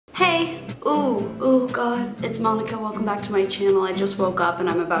Hey! Ooh, God. It's Monica. Welcome back to my channel. I just woke up and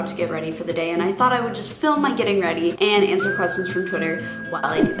I'm about to get ready for the day, and I thought I would just film my getting ready and answer questions from Twitter while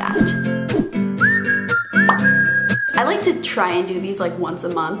I do that. I like to try and do these like once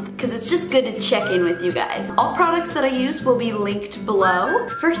a month because it's just good to check in with you guys. All products that I use will be linked below.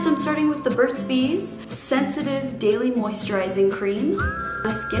 First, I'm starting with the Burt's Bees Sensitive Daily Moisturizing Cream.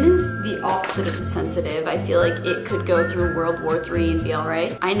 My skin is the opposite of sensitive. I feel like it could go through World War III and be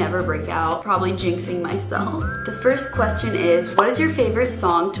alright. I never break out, probably jinxing myself. The first question is, what is your favorite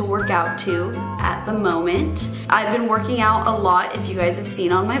song to work out to at the moment? I've been working out a lot, if you guys have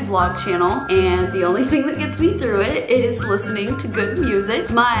seen on my vlog channel, and the only thing that gets me through it is listening to good music.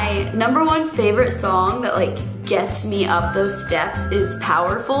 My #1 favorite song that like gets me up those steps is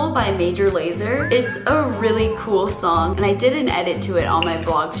Powerful by Major Lazer. It's a really cool song, and I did an edit to it on my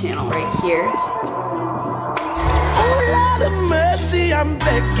vlog channel right here. Oh Lord of mercy, I'm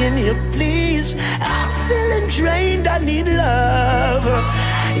begging you please. I'm feeling drained, I need love.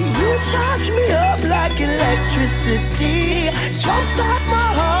 You charge me up like electricity. Jumpstart my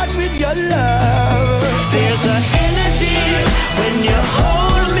heart with your love. There's an energy when you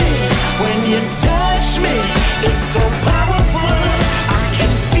hold me, when you touch me. It's so powerful, I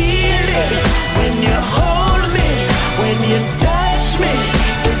can feel it. When you hold me, when you touch me.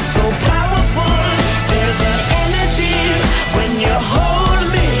 It's so powerful. There's an energy when you hold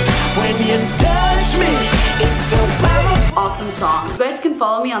me, when you touch me. It's so powerful. Awesome song. You guys can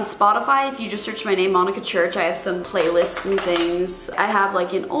follow me on Spotify if you just search my name, Monica Church. I have some playlists and things. I have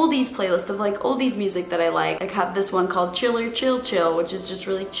like an oldies playlist of like oldies music that I like. I have this one called Chiller Chill Chill, which is just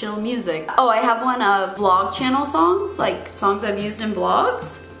really chill music. Oh, I have one of vlog channel songs, like songs I've used in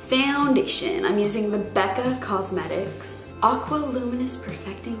vlogs. Foundation. I'm using the Becca Cosmetics Aqua Luminous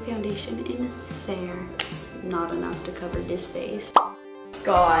Perfecting Foundation in Fair. It's not enough to cover this face.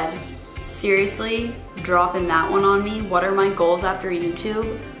 God. Seriously, dropping that one on me. What are my goals after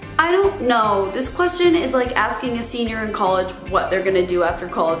YouTube? I don't know. This question is like asking a senior in college what they're gonna do after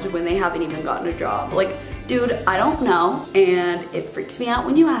college when they haven't even gotten a job. Like, dude, I don't know, and it freaks me out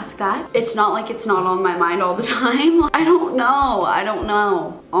when you ask that. It's not like it's not on my mind all the time. I don't know.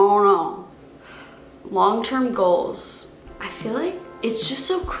 Long-term goals. I feel like it's just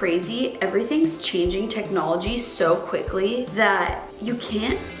so crazy. Everything's changing technology so quickly that you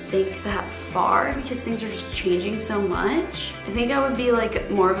can't think that far because things are just changing so much. I think I would be like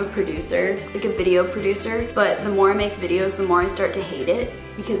more of a producer, like a video producer, but the more I make videos, the more I start to hate it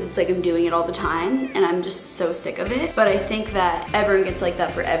because it's like I'm doing it all the time and I'm just so sick of it. But I think that everyone gets like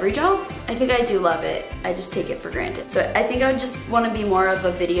that for every job. I think I do love it. I just take it for granted. So I think I would just want to be more of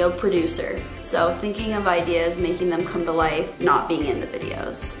a video producer. So thinking of ideas, making them come to life, not being in the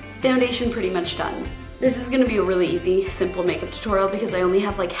videos. Foundation pretty much done. This is gonna be a really easy, simple makeup tutorial because I only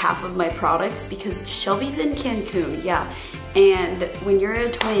have like half of my products because Shelby's in Cancun, yeah. And when you're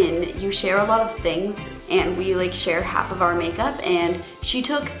a twin, you share a lot of things, and we like share half of our makeup, and she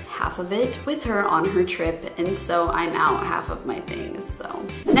took half of it with her on her trip, and so I'm out half of my things, so.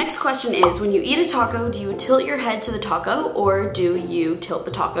 Next question is, when you eat a taco, do you tilt your head to the taco or do you tilt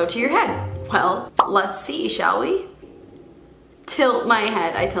the taco to your head? Well, let's see, shall we? Tilt my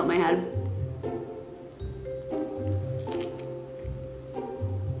head, I tilt my head.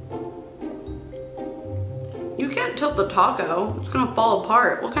 You can't tilt the taco, it's gonna fall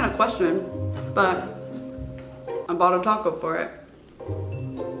apart. What kind of question? But I bought a taco for it.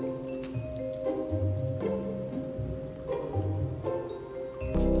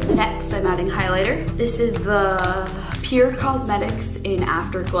 Next, I'm adding highlighter. This is the Pure Cosmetics in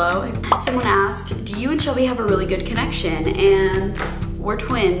Afterglow. Someone asked, do you and Shelby have a really good connection? And we're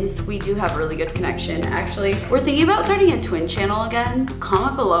twins, we do have a really good connection. Actually, we're thinking about starting a twin channel again.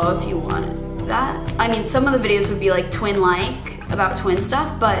 Comment below if you want that. I mean, some of the videos would be like twin-like, about twin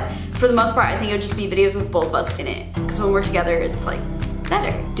stuff, but for the most part, I think it would just be videos with both of us in it. Because when we're together, it's like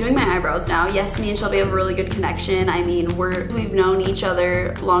better. Doing my eyebrows now. Yes, me and Shelby have a really good connection. I mean, we've known each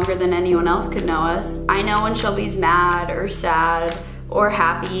other longer than anyone else could know us. I know when Shelby's mad or sad or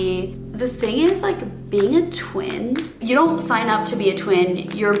happy. The thing is, like, being a twin, you don't sign up to be a twin.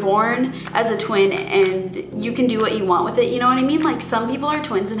 You're born as a twin and you can do what you want with it, you know what I mean? Like, some people are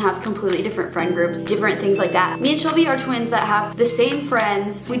twins and have completely different friend groups, different things like that. Me and Shelby are twins that have the same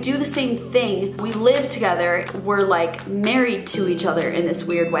friends. We do the same thing. We live together. We're like married to each other in this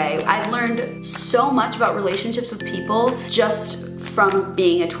weird way. I've learned so much about relationships with people just from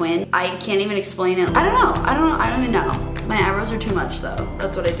being a twin. I can't even explain it. I don't even know. My eyebrows are too much though.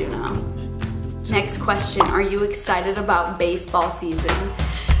 That's what I do now. Next question, are you excited about baseball season?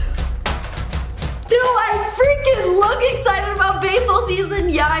 Do I freaking look excited about baseball season.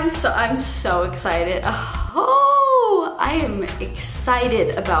 Yeah, I'm so excited. Oh, I am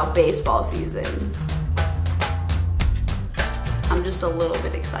excited about baseball season. I'm just a little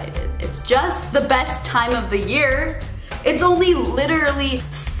bit excited. It's just the best time of the year. It's only literally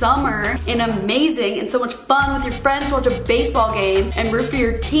summer and amazing and so much fun with your friends to watch a baseball game and root for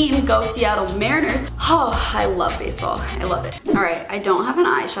your team, go Seattle Mariners. Oh, I love baseball. I love it. All right, I don't have an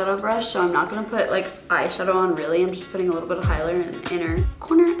eyeshadow brush, so I'm not gonna put like eyeshadow on really. I'm just putting a little bit of highlighter in the inner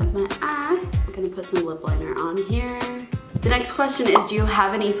corner of my eye. I'm gonna put some lip liner on here. The next question is, do you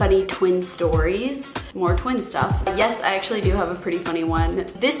have any funny twin stories? More twin stuff. Yes, I actually do have a pretty funny one.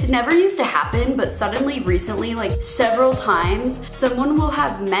 This never used to happen, but suddenly recently, like several times, someone will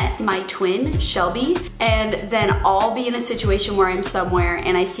have met my twin, Shelby, and then I'll be in a situation where I'm somewhere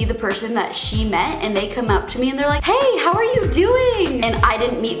and I see the person that she met and they come up to me and they're like, hey, how are you doing? And I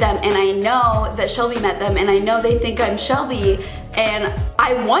didn't meet them and I know that Shelby met them and I know they think I'm Shelby. And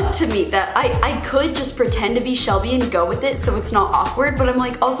I want to meet that. I could just pretend to be Shelby and go with it so it's not awkward, but I'm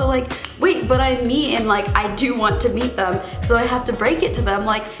like also like, wait, but I'm me and like I do want to meet them. So I have to break it to them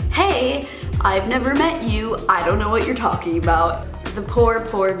like, hey, I've never met you. I don't know what you're talking about. The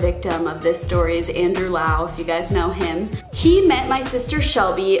poor victim of this story is Andrew Lau, if you guys know him. He met my sister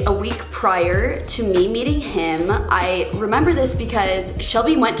Shelby a week prior to me meeting him. I remember this because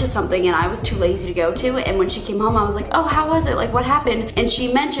Shelby went to something and I was too lazy to go to, and when she came home I was like, oh, how was it? Like, what happened? And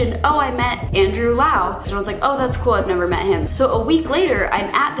she mentioned, oh, I met Andrew Lau. And I was like, oh, that's cool, I've never met him. So a week later,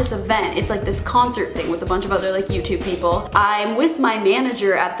 I'm at this event. It's like this concert thing with a bunch of other like YouTube people. I'm with my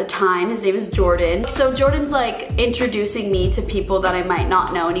manager at the time. His name is Jordan. So Jordan's like introducing me to people that I might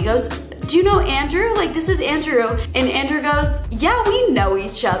not know, and he goes, do you know Andrew? Like, this is Andrew. And Andrew goes, yeah, we know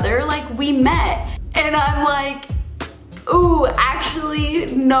each other, like we met. And I'm like, ooh,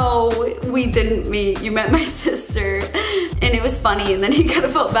 actually, no, we didn't meet. You met my sister. And it was funny, and then he kind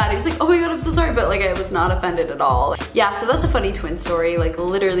of felt bad. He was like, oh my god, I'm so sorry, but like I was not offended at all. Yeah, so that's a funny twin story, like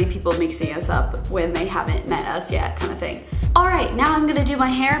literally people mixing us up when they haven't met us yet kind of thing. All right, now I'm gonna do my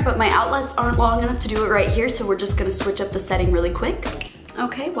hair, but my outlets aren't long enough to do it right here, so we're just gonna switch up the setting really quick.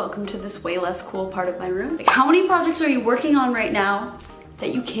 Okay, welcome to this way less cool part of my room. Like, how many projects are you working on right now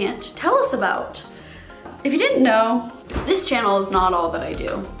that you can't tell us about? If you didn't know, this channel is not all that I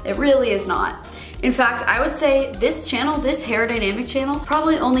do. It really is not. In fact, I would say this channel, this hairodynamic channel,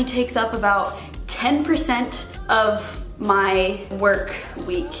 probably only takes up about 10% of my work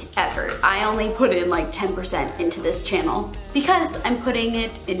week effort. I only put in like 10% into this channel because I'm putting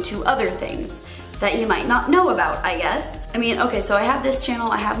it into other things that you might not know about, I guess. I mean, okay, so I have this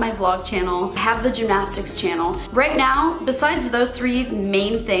channel, I have my vlog channel, I have the gymnastics channel. Right now, besides those three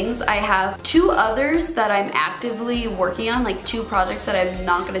main things, I have two others that I'm actively working on, like two projects that I'm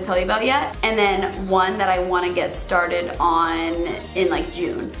not gonna tell you about yet, and then one that I wanna get started on in like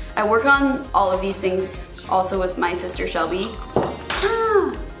June. I work on all of these things also with my sister Shelby.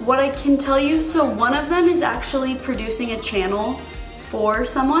 What I can tell you, so one of them is actually producing a channel for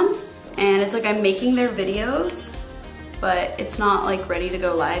someone, and it's like I'm making their videos, but it's not like ready to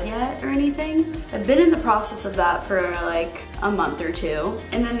go live yet or anything. I've been in the process of that for like a month or two.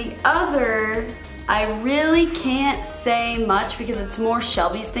 And then the other, I really can't say much because it's more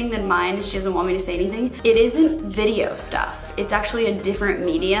Shelby's thing than mine. She doesn't want me to say anything. It isn't video stuff. It's actually a different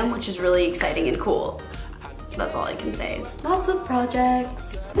medium, which is really exciting and cool. That's all I can say. Lots of projects.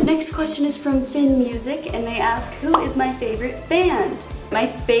 Next question is from Finn Music, and they ask, who is my favorite band? My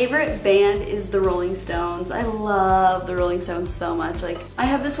favorite band is the Rolling Stones. I love the Rolling Stones so much. Like, I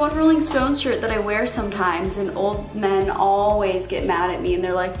have this one Rolling Stones shirt that I wear sometimes, and old men always get mad at me and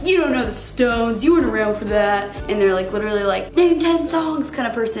they're like, you don't know the Stones, you weren't around for that. And they're like literally like, name 10 songs kind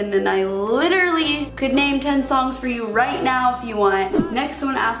of person, and I literally could name 10 songs for you right now if you want. Next,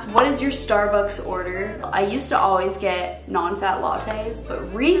 someone asks, what is your Starbucks order? I used to always get non-fat lattes, but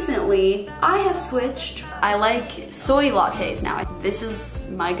recently I have switched. I like soy lattes now. This is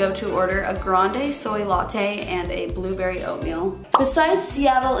my go-to order, a grande soy latte and a blueberry oatmeal. Besides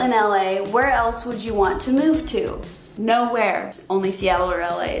Seattle and LA, where else would you want to move to? Nowhere. Only Seattle or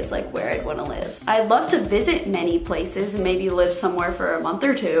LA is like where I'd want to live. I'd love to visit many places and maybe live somewhere for a month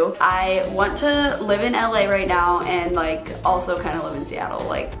or two. I want to live in LA right now and like also kind of live in Seattle.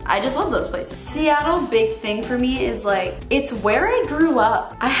 Like, I just love those places. Seattle, big thing for me is like, it's where I grew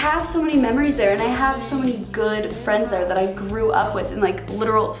up. I have so many memories there and I have so many good friends there that I grew up with and like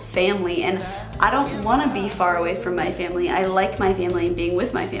literal family, and I don't want to be far away from my family. I like my family and being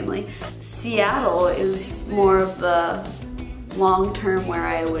with my family. Seattle is more of the long-term where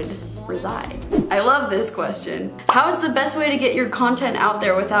I would reside. I love this question. How is the best way to get your content out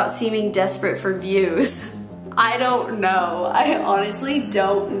there without seeming desperate for views? I don't know. I honestly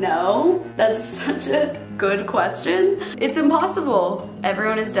don't know. That's such a good question. It's impossible.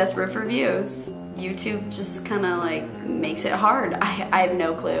 Everyone is desperate for views. YouTube just kind of like makes it hard. I have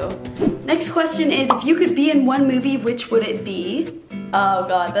no clue. Next question is, if you could be in one movie, which would it be? Oh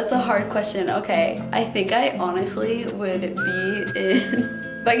God, that's a hard question. Okay, I think I honestly would be in...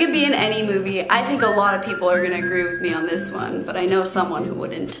 If I could be in any movie, I think a lot of people are gonna agree with me on this one, but I know someone who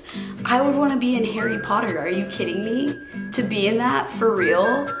wouldn't. I would wanna be in Harry Potter, are you kidding me? To be in that for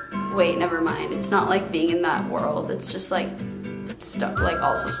real? Wait, never mind. It's not like being in that world, it's just like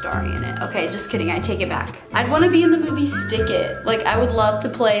also starring in it. Okay, just kidding, I take it back. I'd wanna be in the movie Stick It. Like, I would love to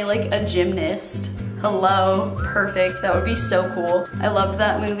play like a gymnast. Hello, perfect, that would be so cool. I loved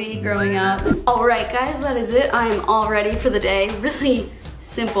that movie growing up. All right, guys, that is it. I am all ready for the day. Really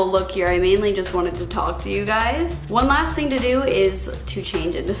simple look here. I mainly just wanted to talk to you guys. One last thing to do is to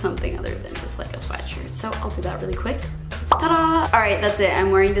change into something other than just like a sweatshirt. So I'll do that really quick. Ta-da! All right, that's it.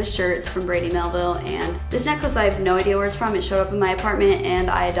 I'm wearing this shirt. It's from Brady Melville, and this necklace, I have no idea where it's from. It showed up in my apartment, and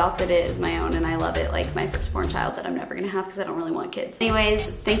I adopted it as my own, and I love it like my firstborn child that I'm never gonna have because I don't really want kids. Anyways,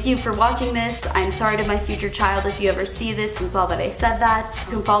 thank you for watching this. I'm sorry to my future child if you ever see this and saw that I said that.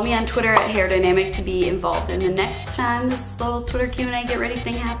 You can follow me on Twitter at hairodynamic to be involved in the next time this little Twitter Q&A get ready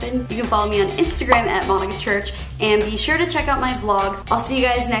thing happens. You can follow me on Instagram at monicachurch, and be sure to check out my vlogs. I'll see you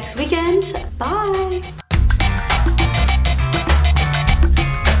guys next weekend. Bye!